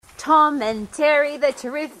Tom and Terry, the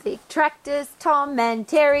terrific tractors. Tom and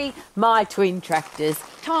Terry, my twin tractors.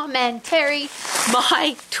 Tom and Terry,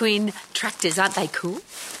 my twin tractors. Aren't they cool?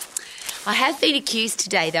 I have been accused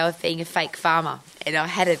today, though, of being a fake farmer. And I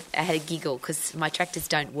had a giggle because my tractors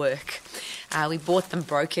don't work. We bought them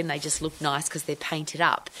broken. They just look nice because they're painted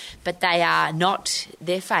up. But they are not,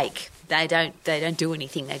 they're fake. They don't do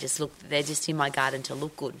anything. They're just in my garden to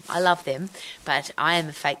look good. I love them, but I am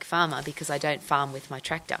a fake farmer because I don't farm with my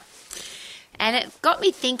tractor. And it got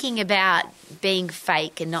me thinking about being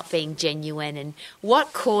fake and not being genuine and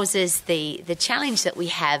what causes the challenge that we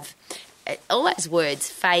have. All those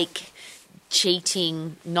words, fake,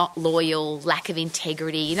 cheating, not loyal, lack of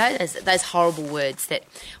integrity, you know, those horrible words that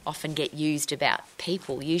often get used about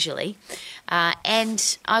people usually.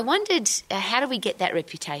 And I wondered, how do we get that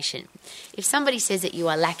reputation? If somebody says that you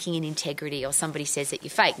are lacking in integrity or somebody says that you're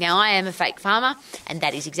fake. Now, I am a fake farmer, and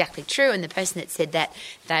that is exactly true, and the person that said that,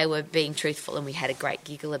 they were being truthful, and we had a great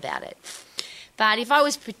giggle about it. But if I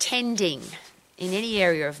was pretending in any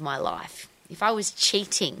area of my life, if I was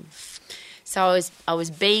cheating, so I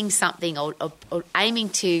was being something or aiming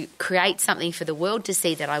to create something for the world to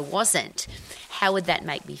see that I wasn't, how would that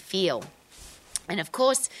make me feel? And of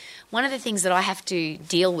course, one of the things that I have to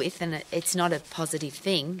deal with, and it's not a positive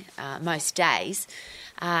thing most days,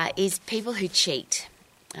 is people who cheat.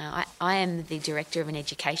 I am the director of an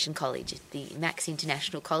education college at the Max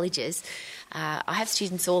International Colleges. I have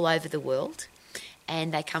students all over the world,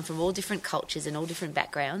 and they come from all different cultures and all different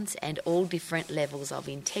backgrounds and all different levels of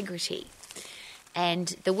integrity. And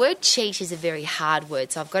the word cheat is a very hard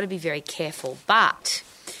word, so I've got to be very careful. But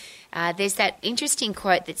there's that interesting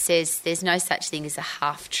quote that says there's no such thing as a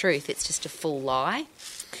half-truth, it's just a full lie.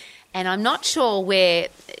 And I'm not sure where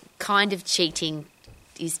kind of cheating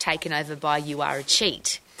is taken over by you are a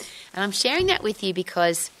cheat. And I'm sharing that with you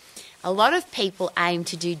because a lot of people aim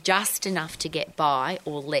to do just enough to get by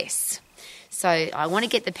or less. So I want to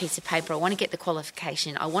get the piece of paper, I want to get the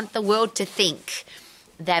qualification, I want the world to think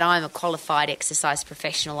that I'm a qualified exercise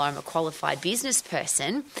professional, I'm a qualified business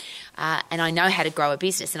person, and I know how to grow a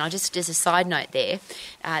business. And I'll just, as a side note there,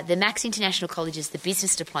 the Max International Colleges, the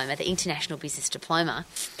business diploma, the international business diploma,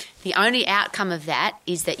 the only outcome of that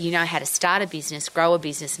is that you know how to start a business, grow a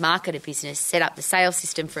business, market a business, set up the sales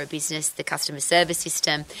system for a business, the customer service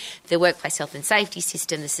system, the workplace health and safety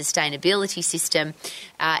system, the sustainability system,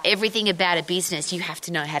 everything about a business, you have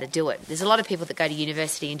to know how to do it. There's a lot of people that go to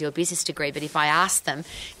university and do a business degree, but if I ask them,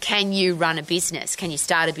 can you run a business? Can you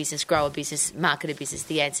start a business, grow a business, market a business?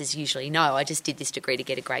 The answer is usually no. I just did this degree to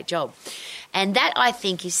get a great job. And that, I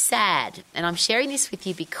think, is sad. And I'm sharing this with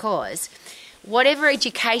you because whatever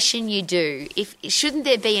education you do, shouldn't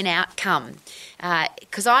there be an outcome?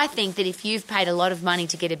 Because I think that if you've paid a lot of money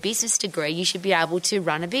to get a business degree, you should be able to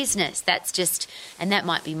run a business. That's just, and that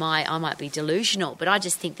might be I might be delusional, but I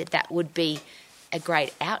just think that would be a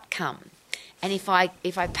great outcome. And if I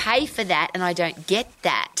pay for that and I don't get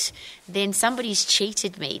that, then somebody's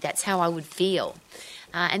cheated me. That's how I would feel.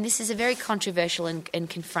 And this is a very controversial and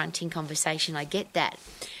confronting conversation. I get that.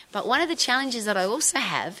 But one of the challenges that I also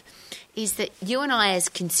have is that you and I as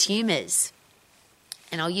consumers,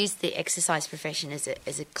 and I'll use the exercise profession as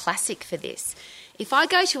a classic for this. If I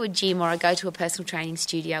go to a gym or I go to a personal training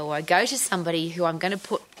studio or I go to somebody who I'm going to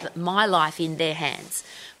put my life in their hands,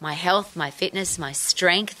 my health, my fitness, my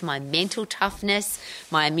strength, my mental toughness,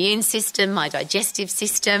 my immune system, my digestive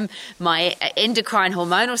system, my endocrine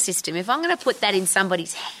hormonal system, if I'm going to put that in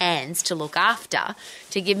somebody's hands to look after,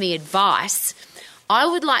 to give me advice, I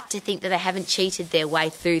would like to think that they haven't cheated their way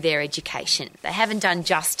through their education. They haven't done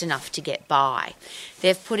just enough to get by.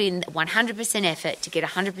 They've put in 100% effort to get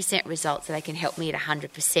 100% results so they can help me at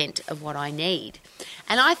 100% of what I need.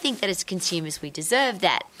 And I think that as consumers we deserve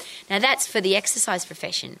that. Now that's for the exercise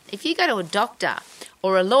profession. If you go to a doctor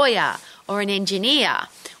or a lawyer or an engineer,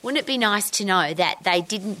 wouldn't it be nice to know that they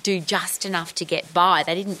didn't do just enough to get by?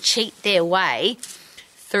 They didn't cheat their way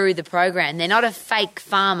through the program. They're not a fake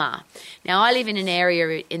farmer. Now, I live in an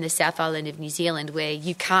area in the South Island of New Zealand where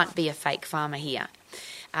you can't be a fake farmer here.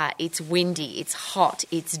 It's windy, it's hot,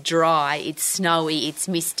 it's dry, it's snowy, it's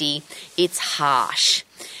misty, it's harsh.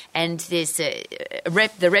 And there's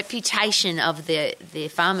the reputation of the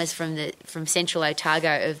farmers from Central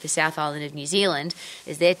Otago of the South Island of New Zealand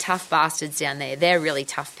is they're tough bastards down there. They're really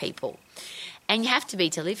tough people. And you have to be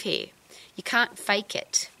to live here. You can't fake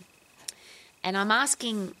it. And I'm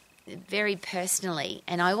asking very personally,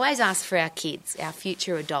 and I always ask for our kids, our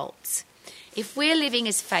future adults, if we're living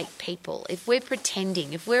as fake people, if we're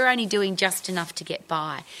pretending, if we're only doing just enough to get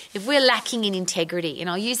by, if we're lacking in integrity, and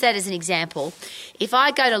I'll use that as an example, if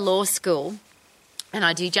I go to law school and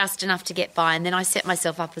I do just enough to get by, and then I set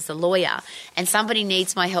myself up as a lawyer, and somebody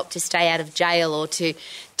needs my help to stay out of jail or to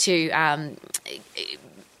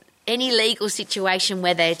any legal situation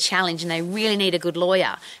where they're challenged and they really need a good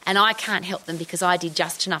lawyer, and I can't help them because I did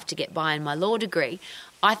just enough to get by in my law degree,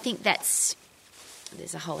 I think there's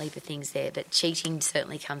a whole heap of things there, but cheating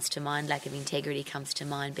certainly comes to mind, lack of integrity comes to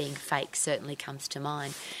mind, being fake certainly comes to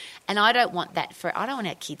mind. And I don't want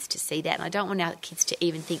our kids to see that, and I don't want our kids to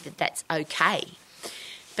even think that that's okay.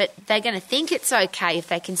 But they're going to think it's okay if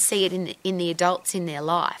they can see it in the adults in their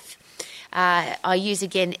life. I use,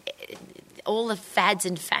 again, all the fads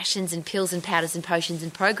and fashions and pills and powders and potions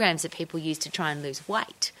and programs that people use to try and lose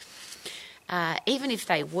weight. Even if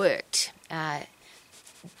they worked,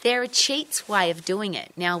 they're a cheat's way of doing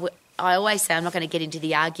it. Now, I always say I'm not going to get into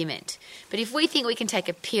the argument, but if we think we can take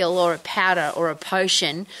a pill or a powder or a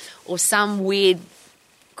potion or some weird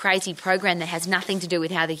crazy program that has nothing to do with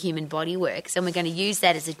how the human body works, and we're going to use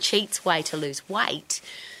that as a cheat's way to lose weight,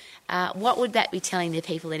 what would that be telling the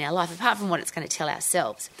people in our life, apart from what it's going to tell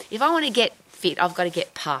ourselves? If I want to get fit, I've got to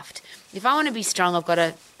get puffed. If I want to be strong, I've got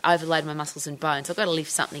to overload my muscles and bones. I've got to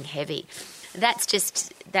lift something heavy.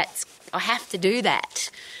 I have to do that.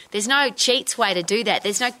 There's no cheat's way to do that.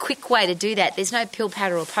 There's no quick way to do that. There's no pill,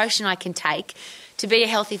 powder or potion I can take to be a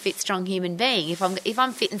healthy, fit, strong human being. If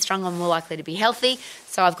I'm fit and strong, I'm more likely to be healthy,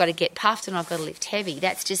 so I've got to get puffed and I've got to lift heavy.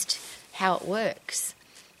 That's just how it works.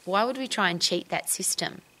 Why would we try and cheat that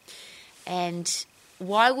system? And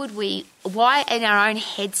why in our own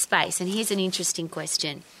headspace, and here's an interesting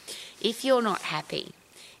question, if you're not happy,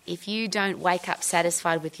 if you don't wake up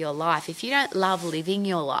satisfied with your life, if you don't love living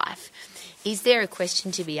your life, is there a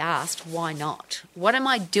question to be asked, why not? What am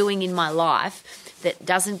I doing in my life that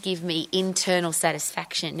doesn't give me internal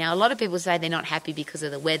satisfaction? Now, a lot of people say they're not happy because of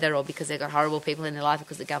the weather or because they've got horrible people in their life,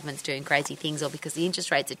 because the government's doing crazy things or because the interest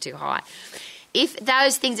rates are too high. If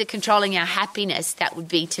those things are controlling our happiness, that would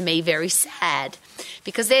be, to me, very sad,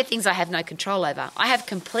 because they're things I have no control over. I have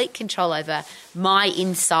complete control over my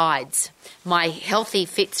insides, my healthy,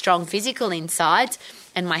 fit, strong physical insides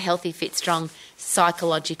and my healthy, fit, strong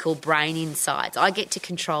psychological brain insides. I get to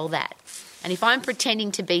control that. And if I'm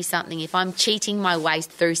pretending to be something, if I'm cheating my way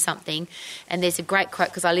through something, and there's a great quote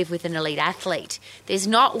because I live with an elite athlete, there's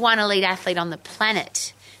not one elite athlete on the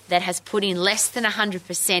planet that has put in less than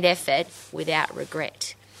 100% effort without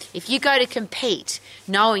regret. If you go to compete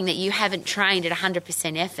knowing that you haven't trained at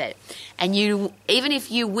 100% effort, and even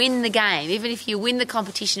if you win the game, even if you win the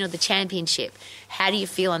competition or the championship, how do you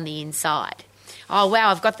feel on the inside? Oh, wow,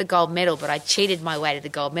 I've got the gold medal, but I cheated my way to the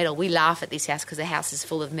gold medal. We laugh at this house because the house is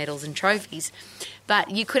full of medals and trophies.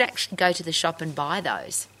 But you could actually go to the shop and buy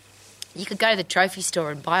those. You could go to the trophy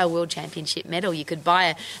store and buy a world championship medal. You could buy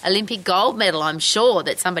an Olympic gold medal. I'm sure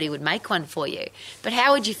that somebody would make one for you. But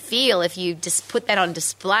how would you feel if you just put that on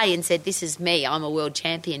display and said, this is me, I'm a world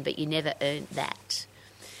champion, but you never earned that?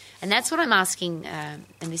 And that's what I'm asking, and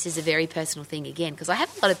this is a very personal thing again, because I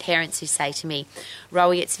have a lot of parents who say to me,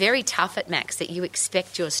 Rowie, it's very tough at Max that you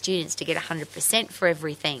expect your students to get 100% for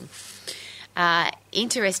everything.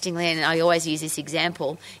 Interestingly, and I always use this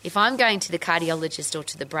example, if I'm going to the cardiologist or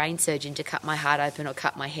to the brain surgeon to cut my heart open or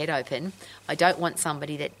cut my head open, I don't want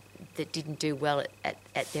somebody that didn't do well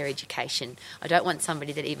at their education. I don't want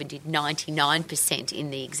somebody that even did 99% in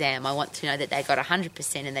the exam. I want to know that they got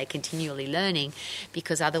 100% and they're continually learning,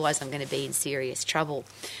 because otherwise I'm going to be in serious trouble.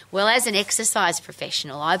 Well, as an exercise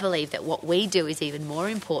professional, I believe that what we do is even more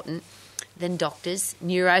important than doctors,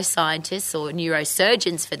 neuroscientists or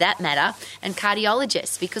neurosurgeons for that matter, and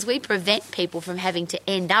cardiologists, because we prevent people from having to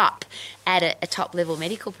end up at a top-level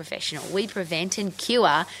medical professional. We prevent and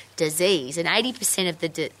cure disease, and 80% of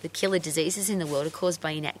the killer diseases in the world are caused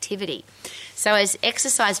by inactivity. So as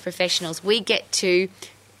exercise professionals, we get to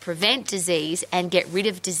prevent disease and get rid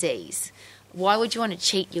of disease. Why would you want to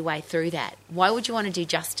cheat your way through that? Why would you want to do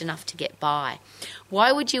just enough to get by?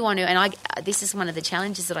 Why would you want to, and this is one of the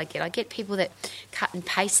challenges that I get people that cut and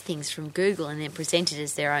paste things from Google and then present it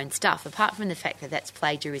as their own stuff, apart from the fact that that's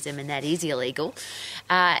plagiarism and that is illegal.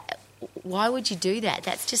 Why would you do that?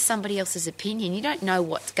 That's just somebody else's opinion. You don't know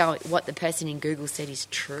what the person in Google said is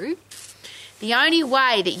true. The only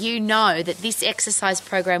way that you know that this exercise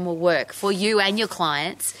program will work for you and your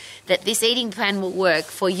clients, that this eating plan will work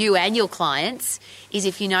for you and your clients, is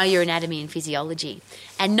if you know your anatomy and physiology.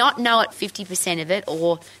 And not know it 50% of it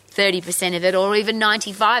or 30% of it or even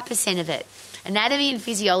 95% of it. Anatomy and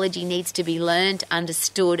physiology needs to be learned,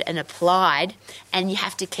 understood and applied, and you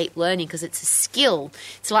have to keep learning because it's a skill.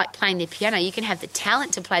 It's like playing the piano. You can have the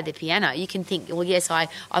talent to play the piano. You can think, well, yes,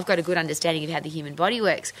 I've got a good understanding of how the human body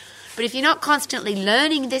works. But if you're not constantly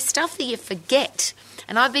learning, there's stuff that you forget.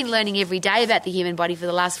 And I've been learning every day about the human body for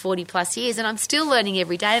the last 40 plus years, and I'm still learning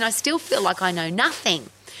every day, and I still feel like I know nothing,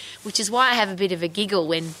 which is why I have a bit of a giggle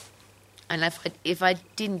when, and if I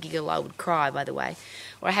didn't giggle, I would cry, by the way.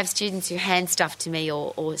 Or I have students who hand stuff to me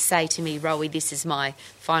or say to me, Rowie, this is my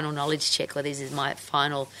final knowledge check, or this is my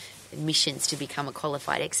final missions to become a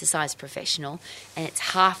qualified exercise professional, and it's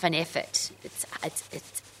half an effort.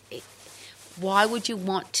 Why would you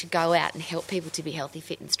want to go out and help people to be healthy,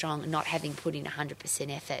 fit and strong and not having put in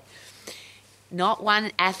 100% effort? Not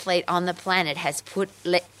one athlete on the planet has put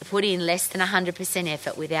in less than 100%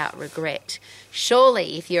 effort without regret.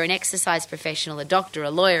 Surely, if you're an exercise professional, a doctor,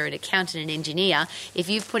 a lawyer, an accountant, an engineer, if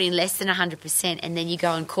you've put in less than 100% and then you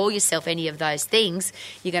go and call yourself any of those things,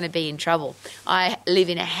 you're going to be in trouble. I live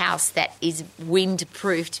in a house that is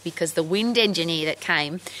wind-proofed because the wind engineer that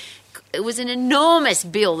came, it was an enormous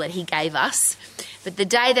bill that he gave us. But the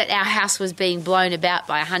day that our house was being blown about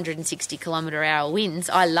by 160 kilometre-hour winds,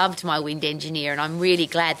 I loved my wind engineer, and I'm really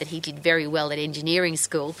glad that he did very well at engineering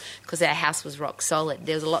school because our house was rock solid.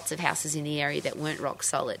 There was lots of houses in the area that weren't rock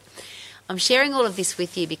solid. I'm sharing all of this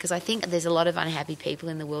with you because I think there's a lot of unhappy people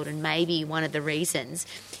in the world, and maybe one of the reasons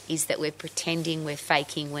is that we're pretending, we're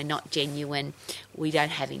faking, we're not genuine, we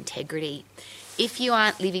don't have integrity. If you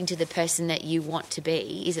aren't living to the person that you want to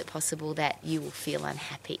be, is it possible that you will feel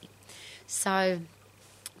unhappy? So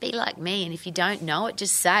be like me, and if you don't know it,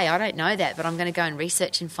 just say, I don't know that, but I'm going to go and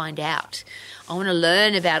research and find out. I want to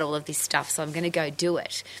learn about all of this stuff, so I'm going to go do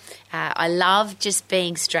it. I love just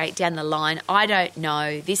being straight down the line. I don't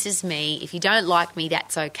know. This is me. If you don't like me,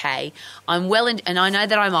 that's okay. I'm well, and I know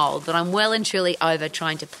that I'm old, but I'm well and truly over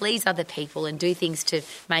trying to please other people and do things to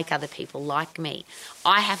make other people like me.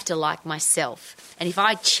 I have to like myself. And if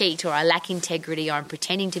I cheat or I lack integrity or I'm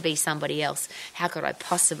pretending to be somebody else, how could I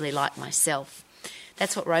possibly like myself?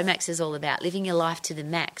 That's what Romax is all about, living your life to the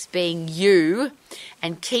max, being you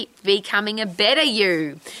and keep becoming a better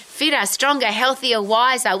you. Fitter, stronger, healthier,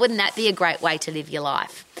 wiser. Wouldn't that be a great way to live your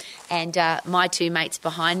life? And my two mates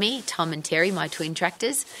behind me, Tom and Terry, my twin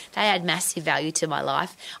tractors, they add massive value to my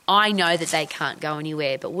life. I know that they can't go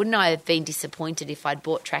anywhere, but wouldn't I have been disappointed if I'd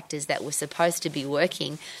bought tractors that were supposed to be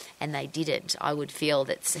working and they didn't? I would feel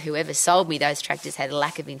that whoever sold me those tractors had a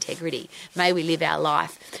lack of integrity. May we live our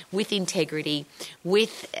life with integrity,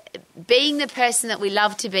 with being the person that we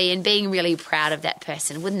love to be and being really proud of that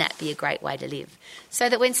person. Wouldn't that be a great way to live? So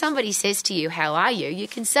that when somebody says to you, how are you? You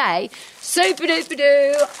can say, super duper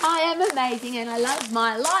doo, I am amazing and I love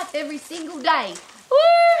my life every single day.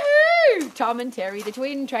 Woohoo! Tom and Terry, the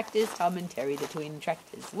twin tractors. Tom and Terry, the twin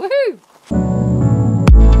tractors. Woohoo!